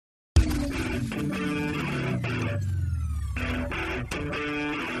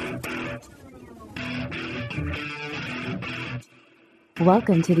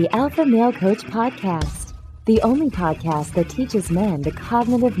Welcome to the Alpha Male Coach Podcast, the only podcast that teaches men the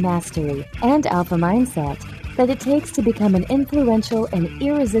cognitive mastery and alpha mindset that it takes to become an influential and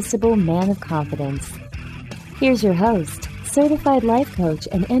irresistible man of confidence. Here's your host, certified life coach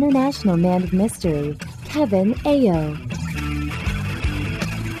and international man of mystery, Kevin Ayo.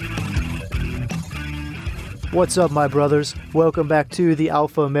 What's up, my brothers? Welcome back to the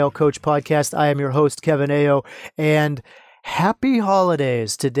Alpha Male Coach Podcast. I am your host, Kevin Ayo, and happy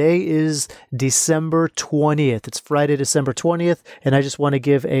holidays. Today is December 20th. It's Friday, December 20th, and I just want to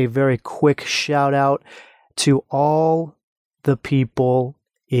give a very quick shout out to all the people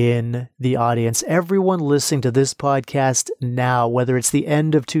in the audience, everyone listening to this podcast now, whether it's the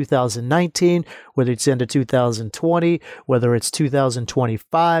end of 2019, whether it's the end of 2020, whether it's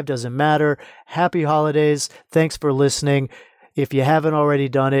 2025, doesn't matter. Happy holidays. Thanks for listening. If you haven't already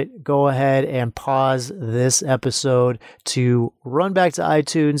done it, go ahead and pause this episode to run back to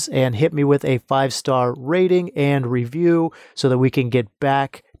iTunes and hit me with a 5-star rating and review so that we can get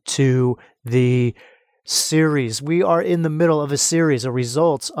back to the series. We are in the middle of a series of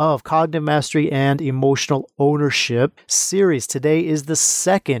results of cognitive mastery and emotional ownership series. Today is the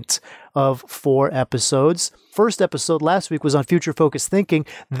second of 4 episodes. First episode last week was on future focused thinking.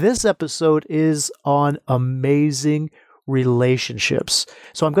 This episode is on amazing relationships.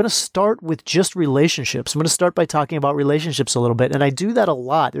 So I'm going to start with just relationships. I'm going to start by talking about relationships a little bit. And I do that a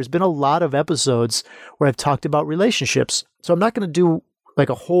lot. There's been a lot of episodes where I've talked about relationships. So I'm not going to do like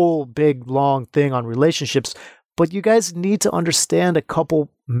a whole big long thing on relationships, but you guys need to understand a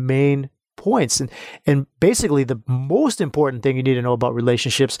couple main points. And basically the most important thing you need to know about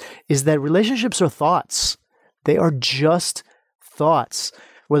relationships is that relationships are thoughts. They are just thoughts.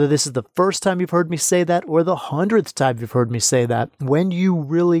 Whether this is the first time you've heard me say that or the 100th time you've heard me say that, when you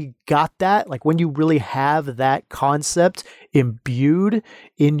really got that, like when you really have that concept imbued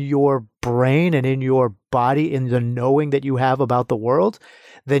in your brain and in your body, in the knowing that you have about the world,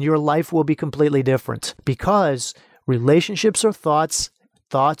 then your life will be completely different, because relationships are thoughts.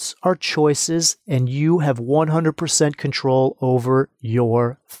 Thoughts are choices, and you have 100% control over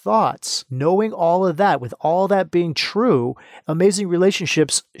your thoughts. Knowing all of that, with all that being true, amazing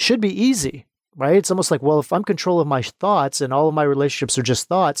relationships should be easy, right? It's almost like, well, if I'm in control of my thoughts and all of my relationships are just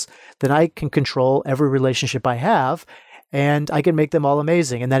thoughts, then I can control every relationship I have, and I can make them all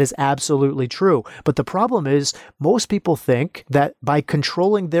amazing. And that is absolutely true. But the problem is, most people think that by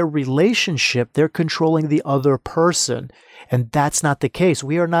controlling their relationship, they're controlling the other person. And that's not the case.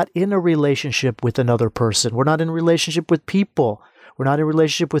 We are not in a relationship with another person. We're not in a relationship with people. We're not in a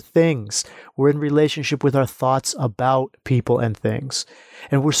relationship with things. We're in relationship with our thoughts about people and things.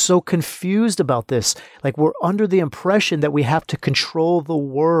 And we're so confused about this. Like, we're under the impression that we have to control the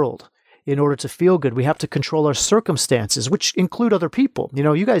world in order to feel good. We have to control our circumstances, which include other people. You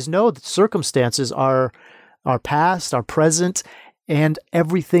know, you guys know that circumstances are our past, our present, and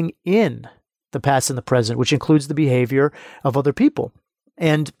everything in the past and the present, which includes the behavior of other people.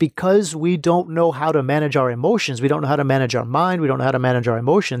 And because we don't know how to manage our emotions, we don't know how to manage our mind, we don't know how to manage our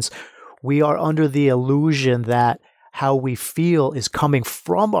emotions, we are under the illusion that how we feel is coming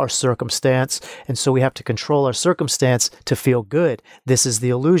from our circumstance, and so we have to control our circumstance to feel good. This is the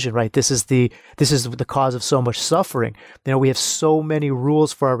illusion, right? This is the cause of so much suffering. You know, we have so many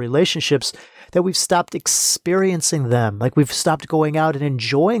rules for our relationships that we've stopped experiencing them. Like, we've stopped going out and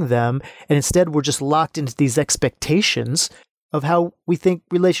enjoying them, and instead we're just locked into these expectations of how we think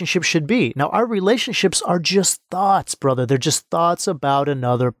relationships should be. Now, our relationships are just thoughts, brother. They're just thoughts about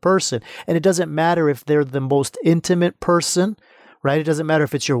another person. And it doesn't matter if they're the most intimate person, right? It doesn't matter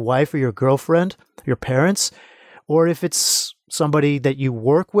if it's your wife or your girlfriend, your parents, or if it's somebody that you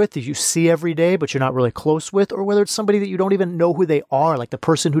work with, that you see every day, but you're not really close with, or whether it's somebody that you don't even know who they are, like the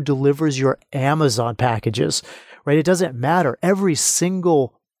person who delivers your Amazon packages, right? It doesn't matter. Every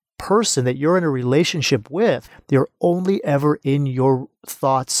single person that you're in a relationship with, you're only ever in your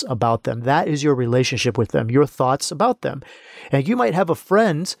thoughts about them. That is your relationship with them, your thoughts about them. And you might have a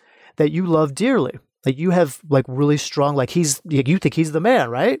friend that you love dearly, like you have like really strong, like you think he's the man,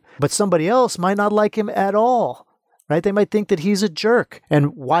 right? But somebody else might not like him at all, right? They might think that he's a jerk.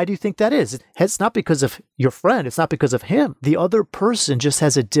 And why do you think that is? It's not because of your friend. It's not because of him. The other person just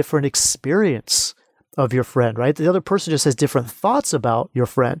has a different experience of your friend, right? The other person just has different thoughts about your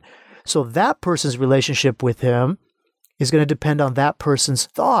friend. So that person's relationship with him is going to depend on that person's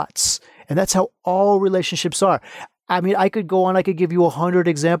thoughts. And that's how all relationships are. I mean, I could go on, I could give you 100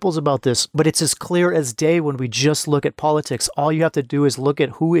 examples about this, but it's as clear as day when we just look at politics. All you have to do is look at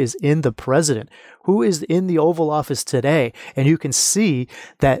who is in the president, who is in the Oval Office today, and you can see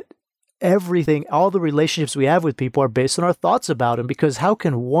that everything, all the relationships we have with people are based on our thoughts about them, because how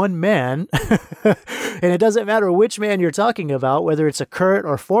can one man, and it doesn't matter which man you're talking about, whether it's a current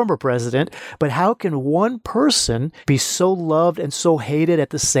or former president, but how can one person be so loved and so hated at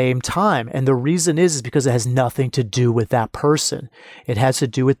the same time? And the reason is because it has nothing to do with that person. It has to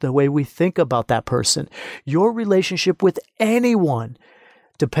do with the way we think about that person. Your relationship with anyone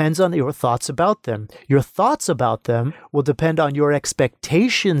depends on your thoughts about them. Your thoughts about them will depend on your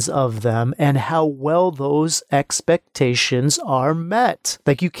expectations of them and how well those expectations are met.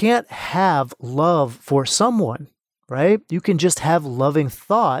 Like, you can't have love for someone, right? You can just have loving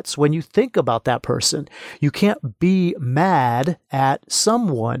thoughts when you think about that person. You can't be mad at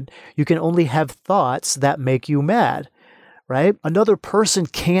someone. You can only have thoughts that make you mad. Right? Another person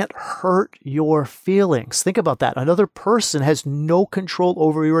can't hurt your feelings. Think about that. Another person has no control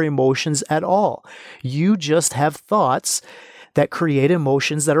over your emotions at all. You just have thoughts that create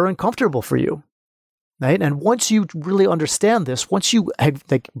emotions that are uncomfortable for you. Right? And once you really understand this, once you have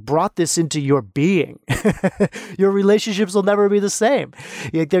brought this into your being, your relationships will never be the same.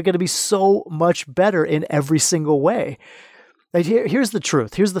 They're going to be so much better in every single way. Here's the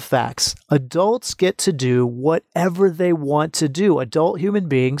truth. Here's the facts. Adults get to do whatever they want to do. Adult human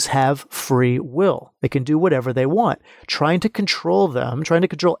beings have free will. They can do whatever they want. Trying to control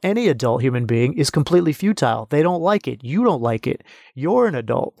any adult human being is completely futile. They don't like it. You don't like it. You're an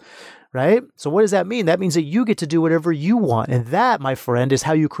adult, right? So what does that mean? That means that you get to do whatever you want. And that, my friend, is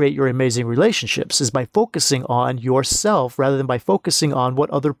how you create your amazing relationships, is by focusing on yourself rather than by focusing on what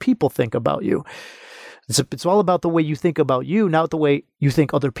other people think about you. It's all about the way you think about you, not the way you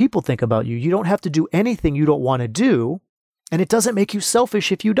think other people think about you. You don't have to do anything you don't want to do, and it doesn't make you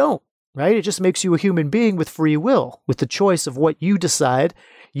selfish if you don't, right? It just makes you a human being with free will, with the choice of what you decide,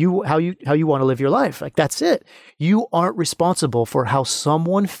 how you want to live your life. Like, that's it. You aren't responsible for how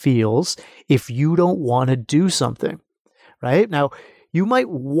someone feels if you don't want to do something, right? Now, you might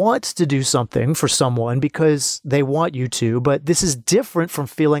want to do something for someone because they want you to, but this is different from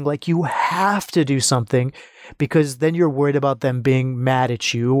feeling like you have to do something because then you're worried about them being mad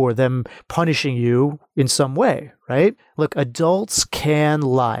at you or them punishing you in some way, right? Look, adults can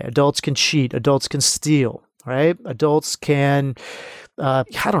lie. Adults can cheat. Adults can steal, right? Adults can,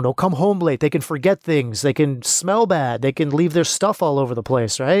 come home late. They can forget things. They can smell bad. They can leave their stuff all over the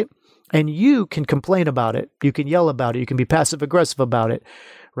place, right? And you can complain about it. You can yell about it. You can be passive aggressive about it,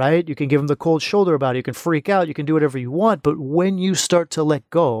 right? You can give them the cold shoulder about it. You can freak out. You can do whatever you want. But when you start to let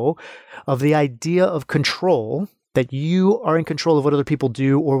go of the idea of control, that you are in control of what other people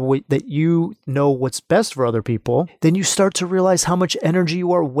do or that you know what's best for other people, then you start to realize how much energy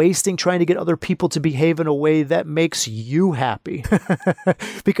you are wasting trying to get other people to behave in a way that makes you happy.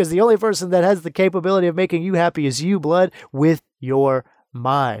 Because the only person that has the capability of making you happy is you, blood, with your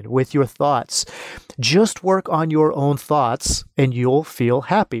mind, with your thoughts. Just work on your own thoughts and you'll feel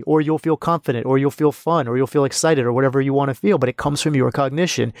happy, or you'll feel confident, or you'll feel fun, or you'll feel excited, or whatever you want to feel, but it comes from your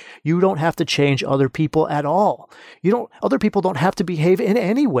cognition. You don't have to change other people at all. Other people don't have to behave in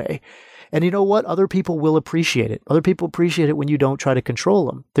any way. And you know what? Other people will appreciate it. Other people appreciate it when you don't try to control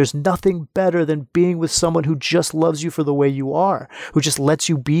them. There's nothing better than being with someone who just loves you for the way you are, who just lets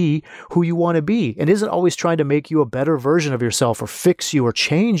you be who you want to be, and isn't always trying to make you a better version of yourself or fix you or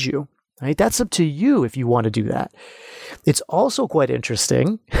change you. Right? That's up to you if you want to do that. It's also quite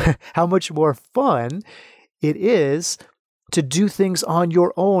interesting how much more fun it is to do things on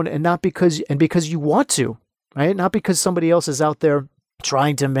your own and because you want to, right? Not because somebody else is out there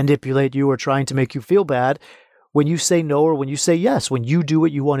trying to manipulate you or trying to make you feel bad. When you say no or when you say yes, when you do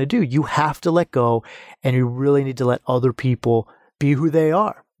what you want to do, you have to let go, and you really need to let other people be who they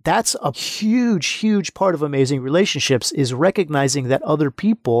are. That's a huge, huge part of amazing relationships, is recognizing that other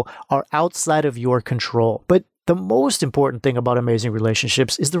people are outside of your control. But the most important thing about amazing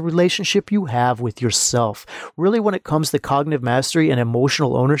relationships is the relationship you have with yourself. Really, when it comes to cognitive mastery and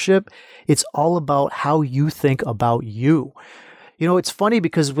emotional ownership, it's all about how you think about you. You know, it's funny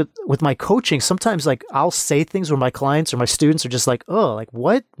because with my coaching, sometimes like I'll say things where my clients or my students are just like, oh, like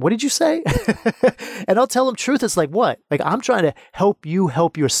what? What did you say? And I'll tell them truth. It's like, what? Like, I'm trying to help you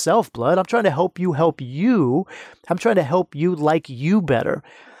help yourself, blood. I'm trying to help you help you. I'm trying to help you like you better.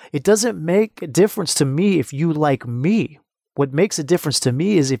 It doesn't make a difference to me if you like me. What makes a difference to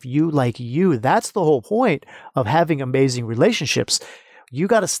me is if you like you. That's the whole point of having amazing relationships. You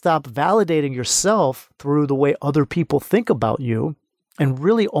got to stop validating yourself through the way other people think about you and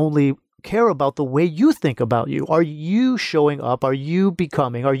really only care about the way you think about you. Are you showing up? Are you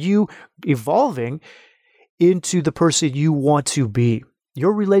becoming? Are you evolving into the person you want to be?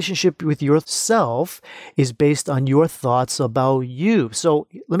 Your relationship with yourself is based on your thoughts about you. So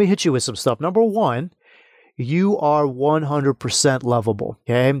let me hit you with some stuff. Number one, you are 100% lovable.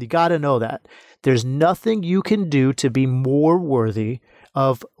 Okay. You got to know that. There's nothing you can do to be more worthy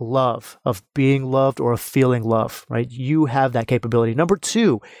of love, of being loved or of feeling love, right? You have that capability. Number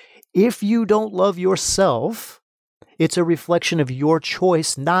two, if you don't love yourself, it's a reflection of your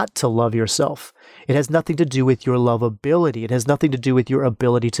choice not to love yourself. It has nothing to do with your lovability. It has nothing to do with your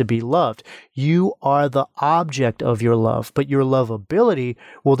ability to be loved. You are the object of your love, but your lovability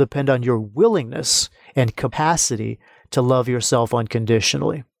will depend on your willingness and capacity to love yourself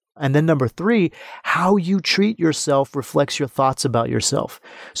unconditionally. And then number three, how you treat yourself reflects your thoughts about yourself.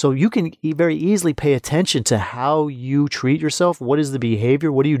 So you can very easily pay attention to how you treat yourself. What is the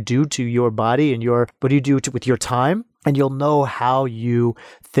behavior? What do you do to your body and what do you do with your time? And you'll know how you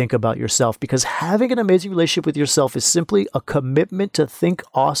think about yourself, because having an amazing relationship with yourself is simply a commitment to think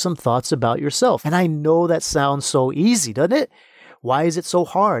awesome thoughts about yourself. And I know that sounds so easy, doesn't it? Why is it so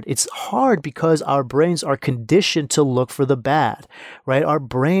hard? It's hard because our brains are conditioned to look for the bad, right? Our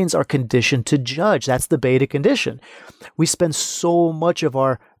brains are conditioned to judge. That's the beta condition. We spend so much of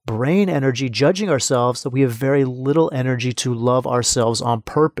our brain energy judging ourselves that we have very little energy to love ourselves on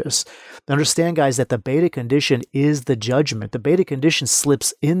purpose. Understand, guys, that the beta condition is the judgment. The beta condition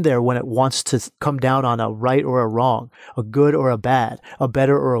slips in there when it wants to come down on a right or a wrong, a good or a bad, a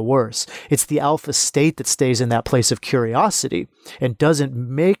better or a worse. It's the alpha state that stays in that place of curiosity and doesn't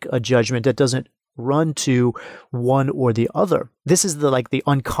make a judgment, that doesn't run to one or the other. This is the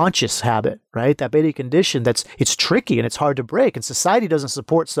unconscious habit, right? That beta condition it's tricky and it's hard to break, and society doesn't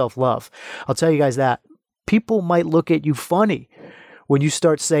support self-love. I'll tell you guys that. People might look at you funny when you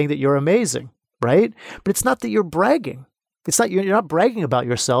start saying that you're amazing, right? But it's not that you're bragging. You're not bragging about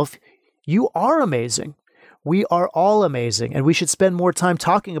yourself. You are amazing. We are all amazing, and we should spend more time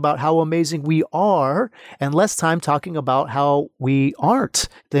talking about how amazing we are and less time talking about how we aren't.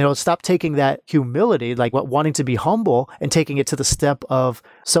 Stop taking that humility, wanting to be humble, and taking it to the step of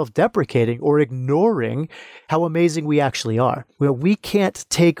self-deprecating or ignoring how amazing we actually are. We can't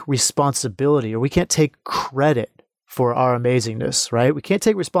take responsibility, or we can't take credit for our amazingness, right? We can't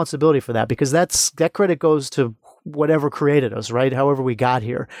take responsibility for that, because that credit goes to whatever created us, right? However we got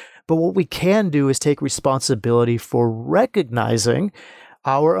here. But what we can do is take responsibility for recognizing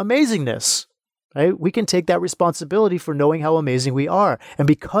our amazingness, right? We can take that responsibility for knowing how amazing we are. And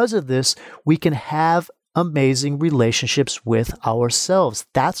because of this, we can have amazing relationships with ourselves.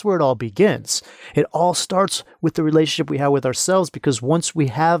 That's where it all begins. It all starts with the relationship we have with ourselves, because once we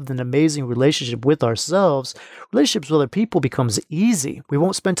have an amazing relationship with ourselves, relationships with other people becomes easy. We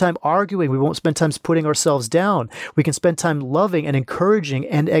won't spend time arguing. We won't spend time putting ourselves down. We can spend time loving and encouraging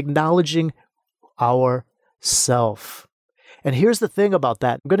and acknowledging ourself. And here's the thing about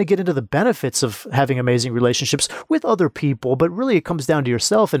that. I'm going to get into the benefits of having amazing relationships with other people, but really it comes down to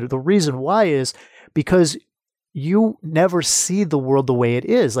yourself. And the reason why is because you never see the world the way it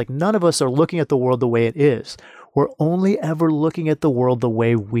is. None of us are looking at the world the way it is. We're only ever looking at the world the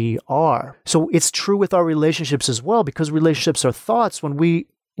way we are. So it's true with our relationships as well, because relationships are thoughts. When we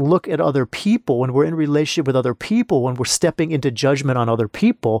look at other people, when we're in relationship with other people, when we're stepping into judgment on other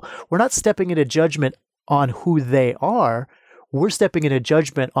people, we're not stepping into judgment on who they are. We're stepping into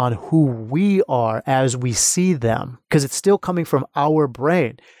judgment on who we are as we see them, because it's still coming from our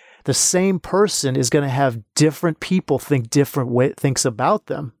brain. The same person is going to have different people think different things about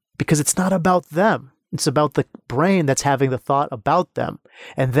them, because it's not about them. It's about the brain that's having the thought about them.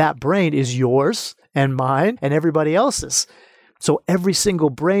 And that brain is yours and mine and everybody else's. So every single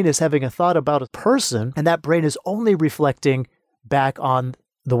brain is having a thought about a person, and that brain is only reflecting back on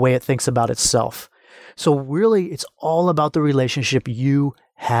the way it thinks about itself. So really, it's all about the relationship you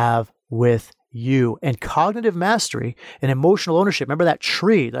have with you. And cognitive mastery and emotional ownership. Remember that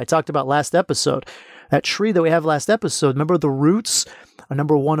tree that I talked about last episode? That tree that we have last episode. Remember the roots?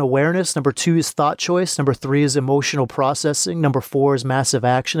 Number 1, awareness. Number 2 is thought choice. Number 3 is emotional processing. Number 4 is massive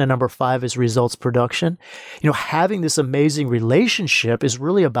action. And number 5 is results production. Having this amazing relationship is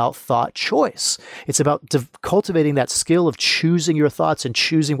really about thought choice. It's about cultivating that skill of choosing your thoughts and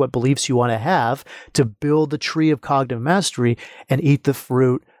choosing what beliefs you want to have to build the tree of cognitive mastery and eat the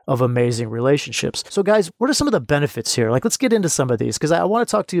fruit of amazing relationships. So guys, what are some of the benefits here? Let's get into some of these, because I want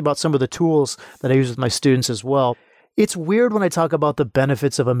to talk to you about some of the tools that I use with my students as well. It's weird when I talk about the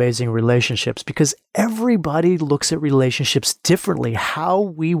benefits of amazing relationships, because everybody looks at relationships differently. How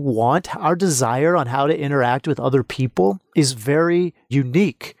we want, our desire on how to interact with other people is very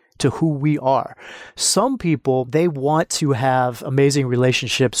unique to who we are. Some people, they want to have amazing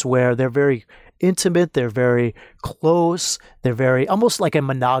relationships where they're very intimate, they're very close, they're very almost like a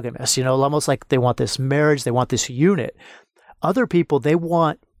monogamous, almost like they want this marriage, they want this unit. Other people, they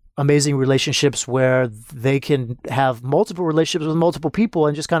want amazing relationships where they can have multiple relationships with multiple people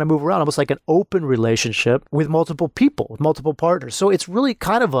and just kind of move around, almost like an open relationship with multiple people, with multiple partners. So it's really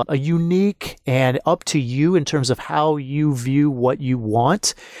kind of a unique and up to you in terms of how you view what you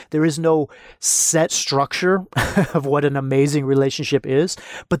want. There is no set structure of what an amazing relationship is,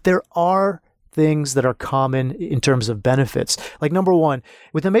 but there are things that are common in terms of benefits. Like number one,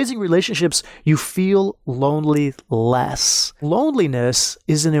 with amazing relationships, you feel lonely less. Loneliness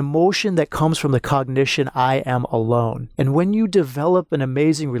is an emotion that comes from the cognition, I am alone. And when you develop an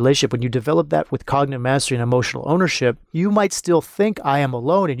amazing relationship, when you develop that with cognitive mastery and emotional ownership, you might still think I am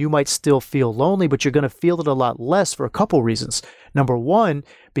alone and you might still feel lonely, but you're going to feel it a lot less for a couple reasons. Number one,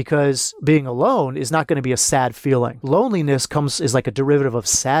 because being alone is not going to be a sad feeling. Loneliness is like a derivative of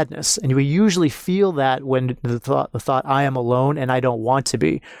sadness. And we usually feel that when the thought, I am alone and I don't want to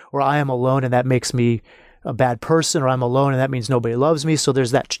be, or I am alone and that makes me a bad person, or I'm alone and that means nobody loves me. So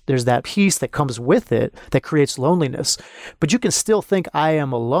there's that piece that comes with it that creates loneliness. But you can still think I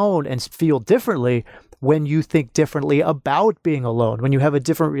am alone and feel differently when you think differently about being alone, when you have a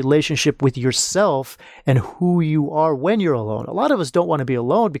different relationship with yourself and who you are when you're alone. A lot of us don't want to be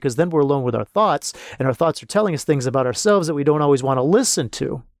alone because then we're alone with our thoughts, and our thoughts are telling us things about ourselves that we don't always want to listen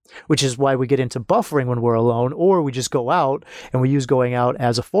to, which is why we get into buffering when we're alone, or we just go out and we use going out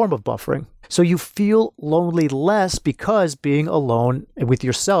as a form of buffering. So you feel lonely less because being alone with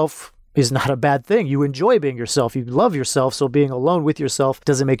yourself is not a bad thing. You enjoy being yourself. You love yourself. So being alone with yourself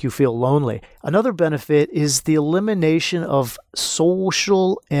doesn't make you feel lonely. Another benefit is the elimination of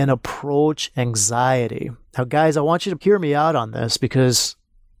social and approach anxiety. Now, guys, I want you to hear me out on this, because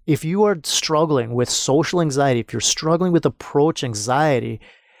if you are struggling with social anxiety, if you're struggling with approach anxiety,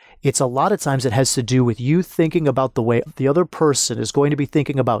 it's a lot of times it has to do with you thinking about the way the other person is going to be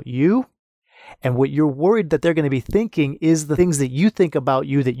thinking about you. And what you're worried that they're going to be thinking is the things that you think about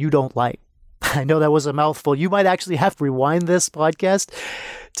you that you don't like. I know that was a mouthful. You might actually have to rewind this podcast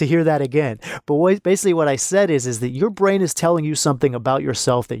to hear that again. But basically what I said is that your brain is telling you something about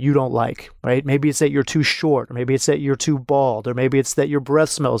yourself that you don't like, right? Maybe it's that you're too short, or maybe it's that you're too bald, or maybe it's that your breath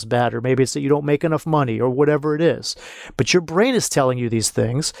smells bad, or maybe it's that you don't make enough money, or whatever it is. But your brain is telling you these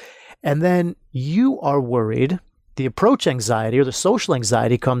things, and then you are worried. The approach anxiety or the social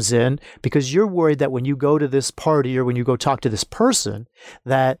anxiety comes in because you're worried that when you go to this party or when you go talk to this person,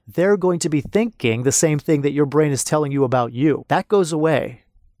 that they're going to be thinking the same thing that your brain is telling you about you. That goes away.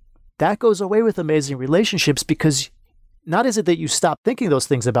 That goes away with amazing relationships, because not is it that you stop thinking those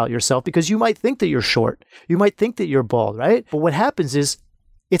things about yourself, because you might think that you're short. You might think that you're bald, right? But what happens is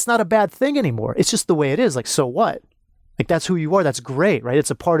it's not a bad thing anymore. It's just the way it is. Like, so what? Like, that's who you are. That's great, right?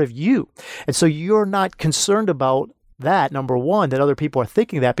 It's a part of you. And so you're not concerned about that, number one, that other people are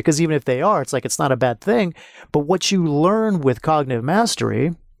thinking that, because even if they are, it's like, it's not a bad thing. But what you learn with cognitive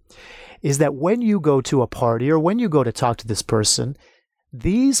mastery is that when you go to a party or when you go to talk to this person,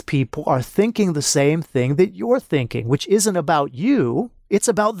 these people are thinking the same thing that you're thinking, which isn't about you. It's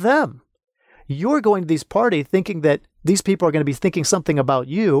about them. You're going to these parties thinking that these people are going to be thinking something about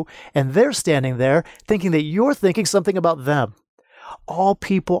you, and they're standing there thinking that you're thinking something about them. All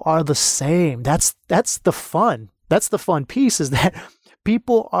people are the same. That's the fun. That's the fun piece, is that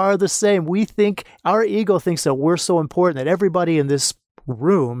people are the same. We think, our ego thinks that we're so important that everybody in this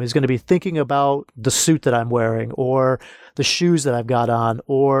room is going to be thinking about the suit that I'm wearing, or the shoes that I've got on,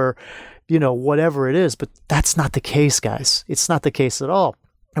 or, whatever it is. But that's not the case, guys. It's not the case at all.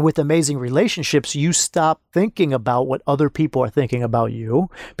 And with amazing relationships, you stop thinking about what other people are thinking about you,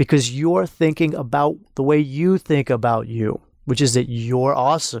 because you're thinking about the way you think about you, which is that you're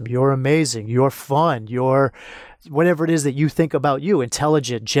awesome, you're amazing, you're fun, you're whatever it is that you think about you,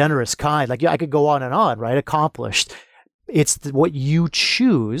 intelligent, generous, kind. Like, I could go on and on, right? Accomplished. It's what you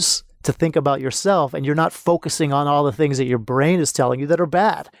choose to think about yourself, and you're not focusing on all the things that your brain is telling you that are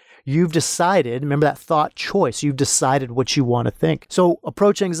bad. You've decided, remember that thought choice, you've decided what you want to think. So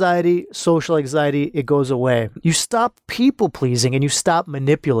approach anxiety, social anxiety, it goes away. You stop people pleasing and you stop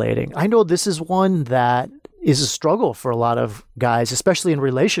manipulating. I know this is one that is a struggle for a lot of guys, especially in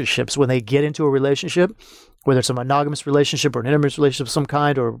relationships. When they get into a relationship, whether it's a monogamous relationship or an intimate relationship of some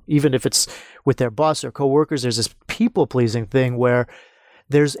kind, or even if it's with their boss or coworkers, there's this people pleasing thing where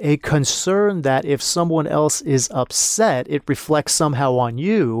there's a concern that if someone else is upset, it reflects somehow on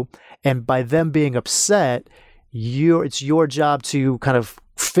you. And by them being upset, it's your job to kind of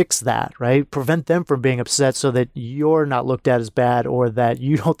fix that, right? Prevent them from being upset so that you're not looked at as bad, or that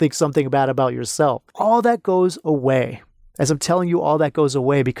you don't think something bad about yourself. All that goes away. As I'm telling you, all that goes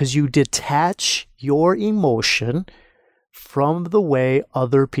away because you detach your emotion from the way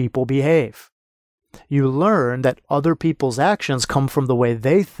other people behave. You learn that other people's actions come from the way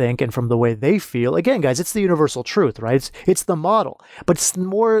they think and from the way they feel. Again, guys, it's the universal truth, right? It's the model. But it's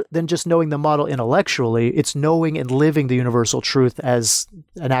more than just knowing the model intellectually. It's knowing and living the universal truth as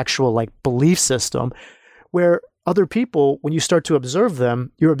an actual belief system where other people, when you start to observe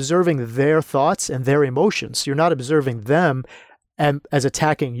them, you're observing their thoughts and their emotions. You're not observing them as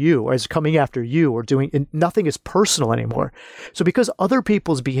attacking you or as coming after you or doing, nothing is personal anymore. So because other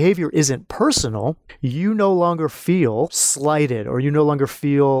people's behavior isn't personal, you no longer feel slighted or you no longer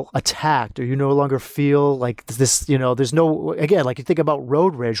feel attacked or you no longer feel like this, there's no, again, you think about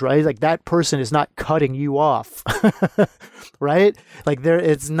road rage, right? That person is not cutting you off, right?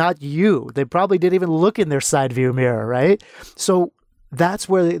 It's not you. They probably didn't even look in their side view mirror, right? So that's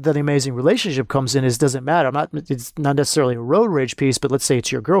where the amazing relationship comes in. Doesn't matter. It's not necessarily a road rage piece, but let's say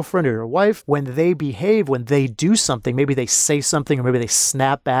it's your girlfriend or your wife. When they behave, when they do something, maybe they say something or maybe they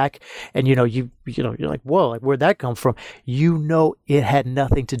snap back and, you're like, whoa, where'd that come from? It had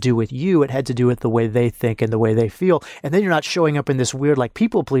nothing to do with you. It had to do with the way they think and the way they feel. And then you're not showing up in this weird,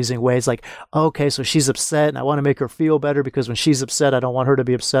 people-pleasing way. It's okay, so she's upset and I want to make her feel better because when she's upset, I don't want her to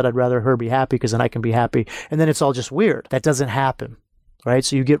be upset. I'd rather her be happy because then I can be happy. And then it's all just weird. That doesn't happen. Right?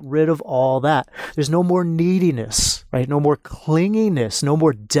 So you get rid of all that. There's no more neediness, right? No more clinginess, no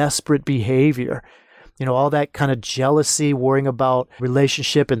more desperate behavior. All that kind of jealousy, worrying about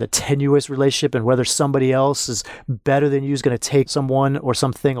relationship and the tenuous relationship and whether somebody else is better than you is going to take someone or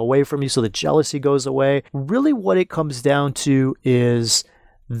something away from you. So the jealousy goes away. Really what it comes down to is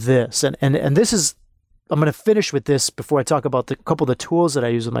this. And this is, I'm going to finish with this before I talk about a couple of the tools that I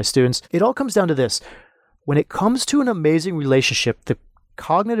use with my students. It all comes down to this. When it comes to an amazing relationship, the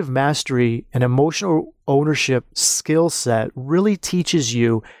cognitive mastery and emotional ownership skill set really teaches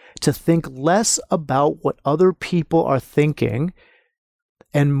you to think less about what other people are thinking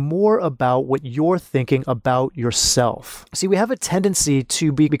and more about what you're thinking about yourself. See, we have a tendency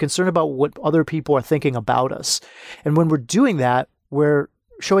to be concerned about what other people are thinking about us. And when we're doing that, we're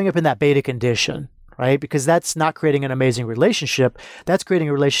showing up in that beta condition, right? Because that's not creating an amazing relationship. That's creating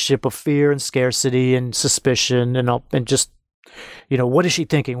a relationship of fear and scarcity and suspicion and just, what is she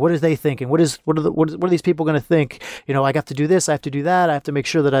thinking? What are they thinking? What are these people going to think? I have to do this. I have to do that. I have to make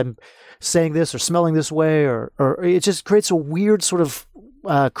sure that I'm saying this or smelling this way, or it just creates a weird sort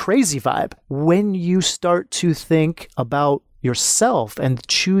of crazy vibe. When you start to think about yourself and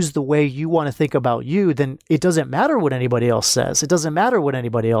choose the way you want to think about you, then it doesn't matter what anybody else says. It doesn't matter what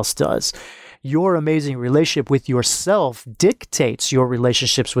anybody else does. Your amazing relationship with yourself dictates your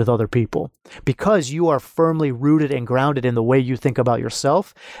relationships with other people because you are firmly rooted and grounded in the way you think about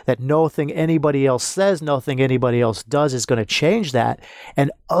yourself, that nothing anybody else says, nothing anybody else does is going to change that.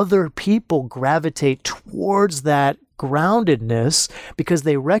 And other people gravitate towards that groundedness because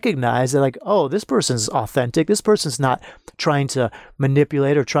they recognize that this person's authentic. This person's not trying to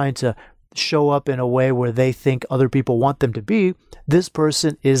manipulate or trying to show up in a way where they think other people want them to be. This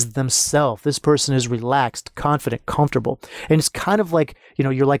person is themselves. This person is relaxed, confident, comfortable. And it's kind of like,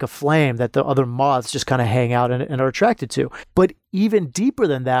 you're like a flame that the other moths just kind of hang out and are attracted to. But even deeper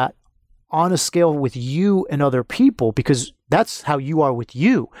than that, on a scale with you and other people, because that's how you are with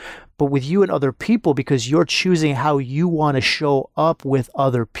you, but with you and other people, because you're choosing how you want to show up with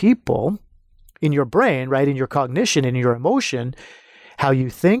other people in your brain, right? In your cognition, in your emotion. How you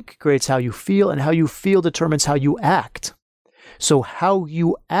think creates how you feel, and how you feel determines how you act. So how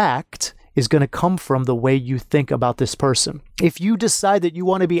you act is going to come from the way you think about this person. If you decide that you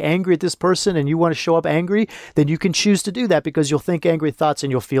want to be angry at this person and you want to show up angry, then you can choose to do that because you'll think angry thoughts and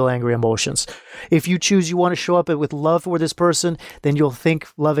you'll feel angry emotions. If you choose you want to show up with love for this person, then you'll think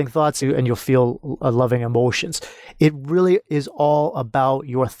loving thoughts and you'll feel loving emotions. It really is all about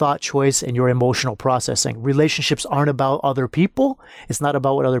your thought choice and your emotional processing. Relationships aren't about other people. It's not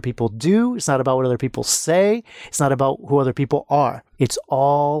about what other people do. It's not about what other people say. It's not about who other people are. It's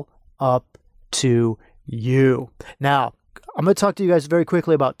all up to you. Now, I'm going to talk to you guys very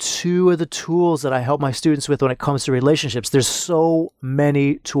quickly about two of the tools that I help my students with when it comes to relationships. There's so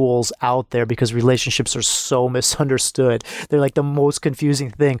many tools out there because relationships are so misunderstood. They're like the most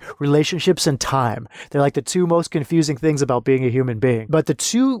confusing thing. Relationships and time. They're like the two most confusing things about being a human being. But the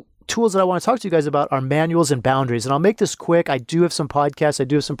two tools that I want to talk to you guys about are manuals and boundaries. And I'll make this quick. I do have some podcasts. I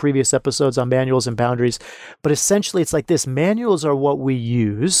do have some previous episodes on manuals and boundaries. But essentially, it's like this. Manuals are what we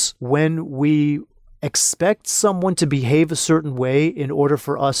use when we expect someone to behave a certain way in order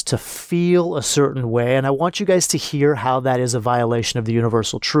for us to feel a certain way. And I want you guys to hear how that is a violation of the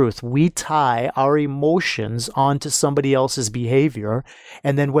universal truth. We tie our emotions onto somebody else's behavior,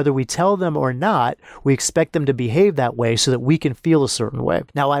 and then whether we tell them or not, we expect them to behave that way so that we can feel a certain way.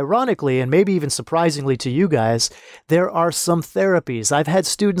 Now, ironically, and maybe even surprisingly to you guys, there are some therapies. I've had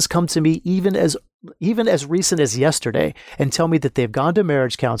students come to me even as recent as yesterday and tell me that they've gone to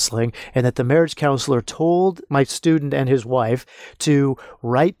marriage counseling and that the marriage counselor told my student and his wife to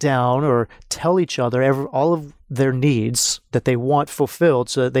write down or tell each other all of their needs that they want fulfilled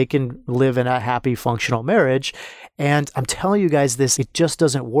so that they can live in a happy, functional marriage. And I'm telling you guys this, it just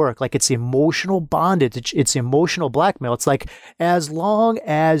doesn't work. Like, it's emotional bondage. It's emotional blackmail. It's like, as long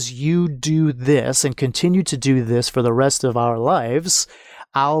as you do this and continue to do this for the rest of our lives,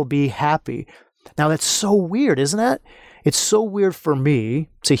 I'll be happy. Now, that's so weird, isn't it? It's so weird for me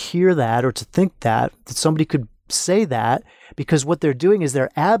to hear that or to think that somebody could say that, because what they're doing is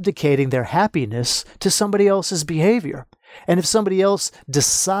they're abdicating their happiness to somebody else's behavior. And if somebody else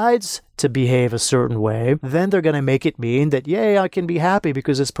decides to behave a certain way, then they're going to make it mean that, yay, I can be happy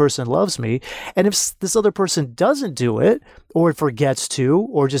because this person loves me. And if this other person doesn't do it, or forgets to,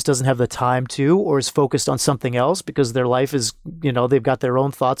 or just doesn't have the time to, or is focused on something else because their life is, they've got their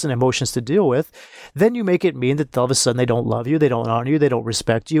own thoughts and emotions to deal with, then you make it mean that all of a sudden they don't love you, they don't honor you, they don't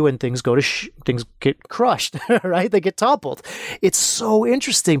respect you, and things get crushed, right? They get toppled. It's so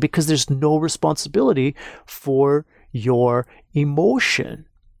interesting because there's no responsibility for your emotion.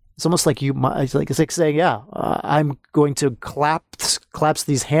 It's almost like it's like saying, yeah, I'm going to collapse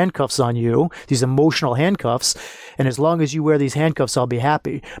these handcuffs on you, these emotional handcuffs, and as long as you wear these handcuffs, I'll be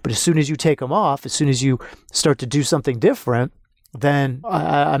happy. But as soon as you take them off, as soon as you start to do something different, then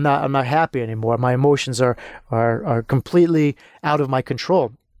I'm not happy anymore. My emotions are completely out of my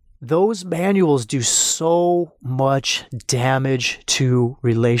control. Those manuals do so much damage to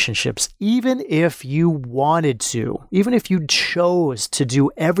relationships, even if you wanted to, even if you chose to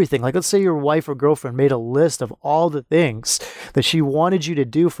do everything. Like, let's say your wife or girlfriend made a list of all the things that she wanted you to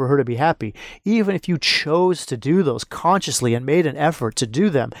do for her to be happy. Even if you chose to do those consciously and made an effort to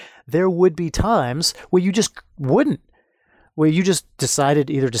do them, there would be times where you just wouldn't. Where you just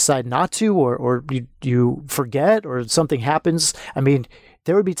decide not to, or you forget, or something happens. I mean,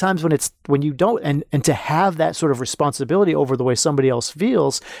 there would be times when you don't, and to have that sort of responsibility over the way somebody else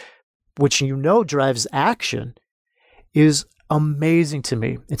feels, which drives action, is amazing to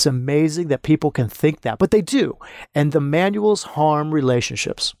me. It's amazing that people can think that, but they do. And the manuals harm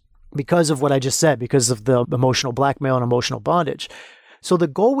relationships because of what I just said, because of the emotional blackmail and emotional bondage. So the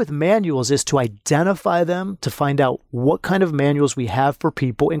goal with manuals is to identify them, to find out what kind of manuals we have for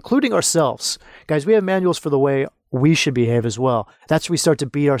people, including ourselves. Guys, we have manuals for the way we should behave as well. That's where we start to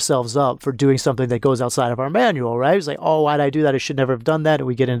beat ourselves up for doing something that goes outside of our manual, right? It's like, oh, why did I do that? I should never have done that. And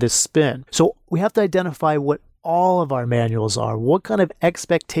we get into this spin. So we have to identify what all of our manuals are. What kind of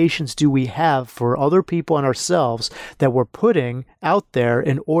expectations do we have for other people and ourselves that we're putting out there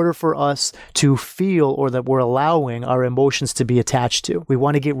in order for us to feel, or that we're allowing our emotions to be attached to? We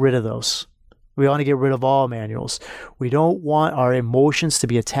want to get rid of those. We want to get rid of all manuals. We don't want our emotions to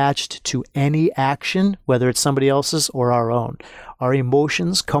be attached to any action, whether it's somebody else's or our own. Our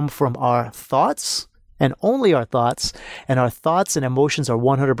emotions come from our thoughts, and only our thoughts, and our thoughts and emotions are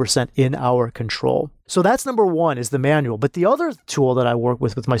 100% in our control. So that's number one, is the manual. But the other tool that I work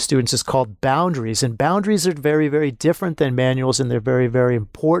with my students is called boundaries. And boundaries are very, very different than manuals, and they're very, very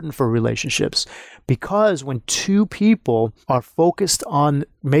important for relationships. Because when two people are focused on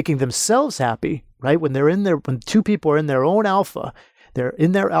making themselves happy, right? When two people are in their own alpha, they're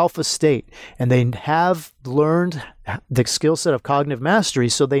in their alpha state, and they have learned the skill set of cognitive mastery,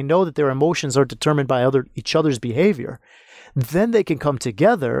 so they know that their emotions are determined by each other's behavior. Then they can come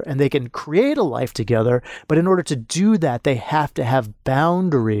together and they can create a life together. But in order to do that, they have to have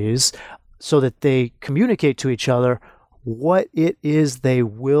boundaries so that they communicate to each other what it is they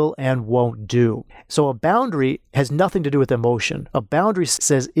will and won't do. So a boundary has nothing to do with emotion. A boundary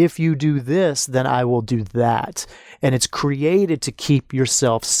says, if you do this, then I will do that. And it's created to keep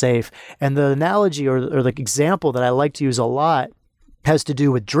yourself safe. And the analogy or the example that I like to use a lot has to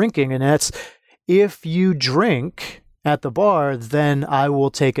do with drinking. And that's, if you drink at the bar, then I will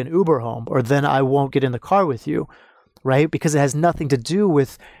take an Uber home, or then I won't get in the car with you, right? Because it has nothing to do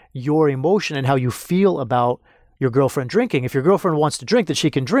with your emotion and how you feel about your girlfriend drinking. If your girlfriend wants to drink, then she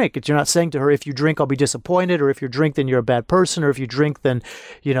can drink. You're not saying to her, if you drink, I'll be disappointed, or if you drink, then you're a bad person, or if you drink, then,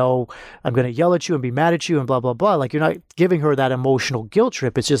 I'm going to yell at you and be mad at you and blah, blah, blah. Like, you're not giving her that emotional guilt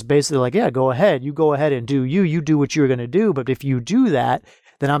trip. It's just basically like, yeah, go ahead. You go ahead and do you do what you're going to do. But if you do that,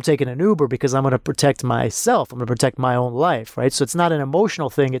 then I'm taking an Uber because I'm going to protect myself. I'm going to protect my own life, right? So it's not an emotional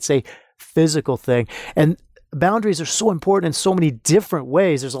thing. It's a physical thing. And boundaries are so important in so many different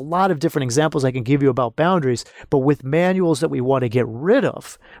ways. There's a lot of different examples I can give you about boundaries, but with manuals that we want to get rid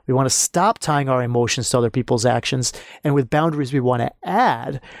of, we want to stop tying our emotions to other people's actions. And with boundaries we want to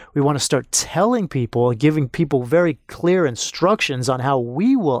add, we want to start telling people and giving people very clear instructions on how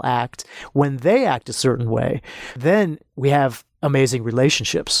we will act when they act a certain way. Then we have amazing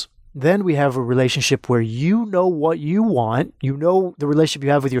relationships. Then we have a relationship where you know what you want. You know the relationship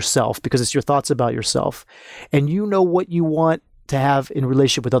you have with yourself because it's your thoughts about yourself. And you know what you want to have in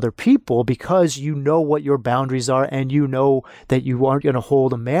relationship with other people because you know what your boundaries are and you know that you aren't going to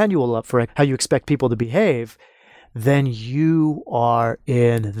hold a manual up for how you expect people to behave. Then you are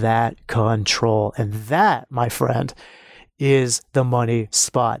in that control. And that, my friend, is the money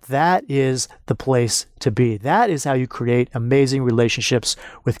spot. That is the place to be. That is how you create amazing relationships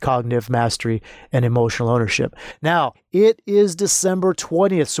with cognitive mastery and emotional ownership. Now, it is December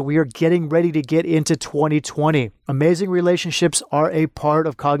 20th, so we are getting ready to get into 2020. Amazing relationships are a part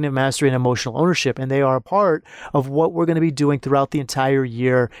of cognitive mastery and emotional ownership, and they are a part of what we're going to be doing throughout the entire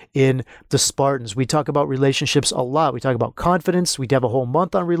year in the Spartans. We talk about relationships a lot. We talk about confidence. We have a whole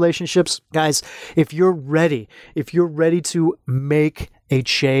month on relationships. Guys, if you're ready to make a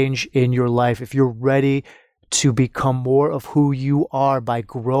change in your life, if you're ready to become more of who you are by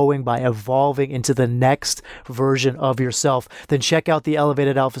growing, by evolving into the next version of yourself, then check out the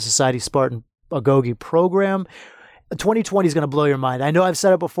Elevated Alpha Society Spartan Agoge program. 2020 is going to blow your mind. I know I've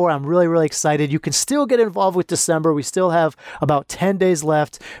said it before. I'm really, really excited. You can still get involved with December. We still have about 10 days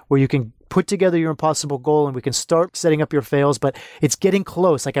left where you can put together your impossible goal and we can start setting up your fails, but it's getting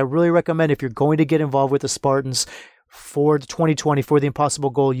close. Like I really recommend if you're going to get involved with the Spartans for 2020, for the impossible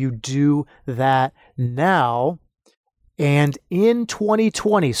goal, you do that now. And in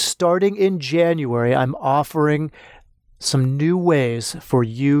 2020, starting in January, I'm offering some new ways for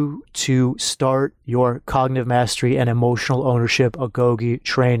you to start your cognitive mastery and emotional ownership Agoge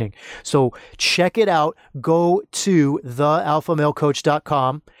training. So check it out. Go to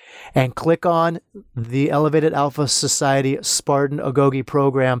thealphamalecoach.com and click on the Elevated Alpha Society Spartan Agoge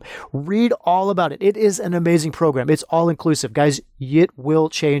program. Read all about it. It is an amazing program. It's all inclusive. Guys, it will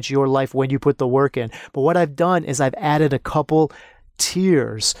change your life when you put the work in. But what I've done is I've added a couple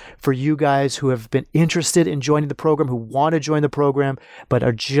tiers for you guys who have been interested in joining the program, who want to join the program, but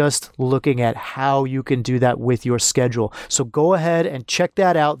are just looking at how you can do that with your schedule. So go ahead and check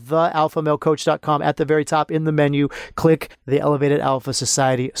that out, thealphamalecoach.com. At the very top in the menu, click the Elevated Alpha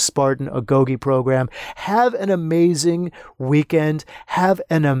Society Spartan Agoge program. Have an amazing weekend. Have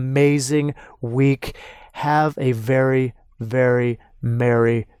an amazing week. Have a very, very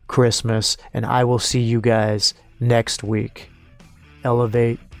Merry Christmas, and I will see you guys next week.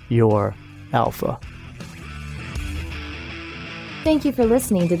 Elevate your alpha. Thank you for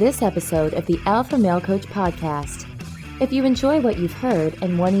listening to this episode of the Alpha Male Coach Podcast. If you enjoy what you've heard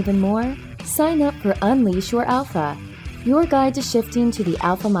and want even more, sign up for Unleash Your Alpha, your guide to shifting to the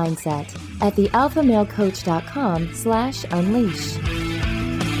alpha mindset at thealphamalecoach.com/unleash.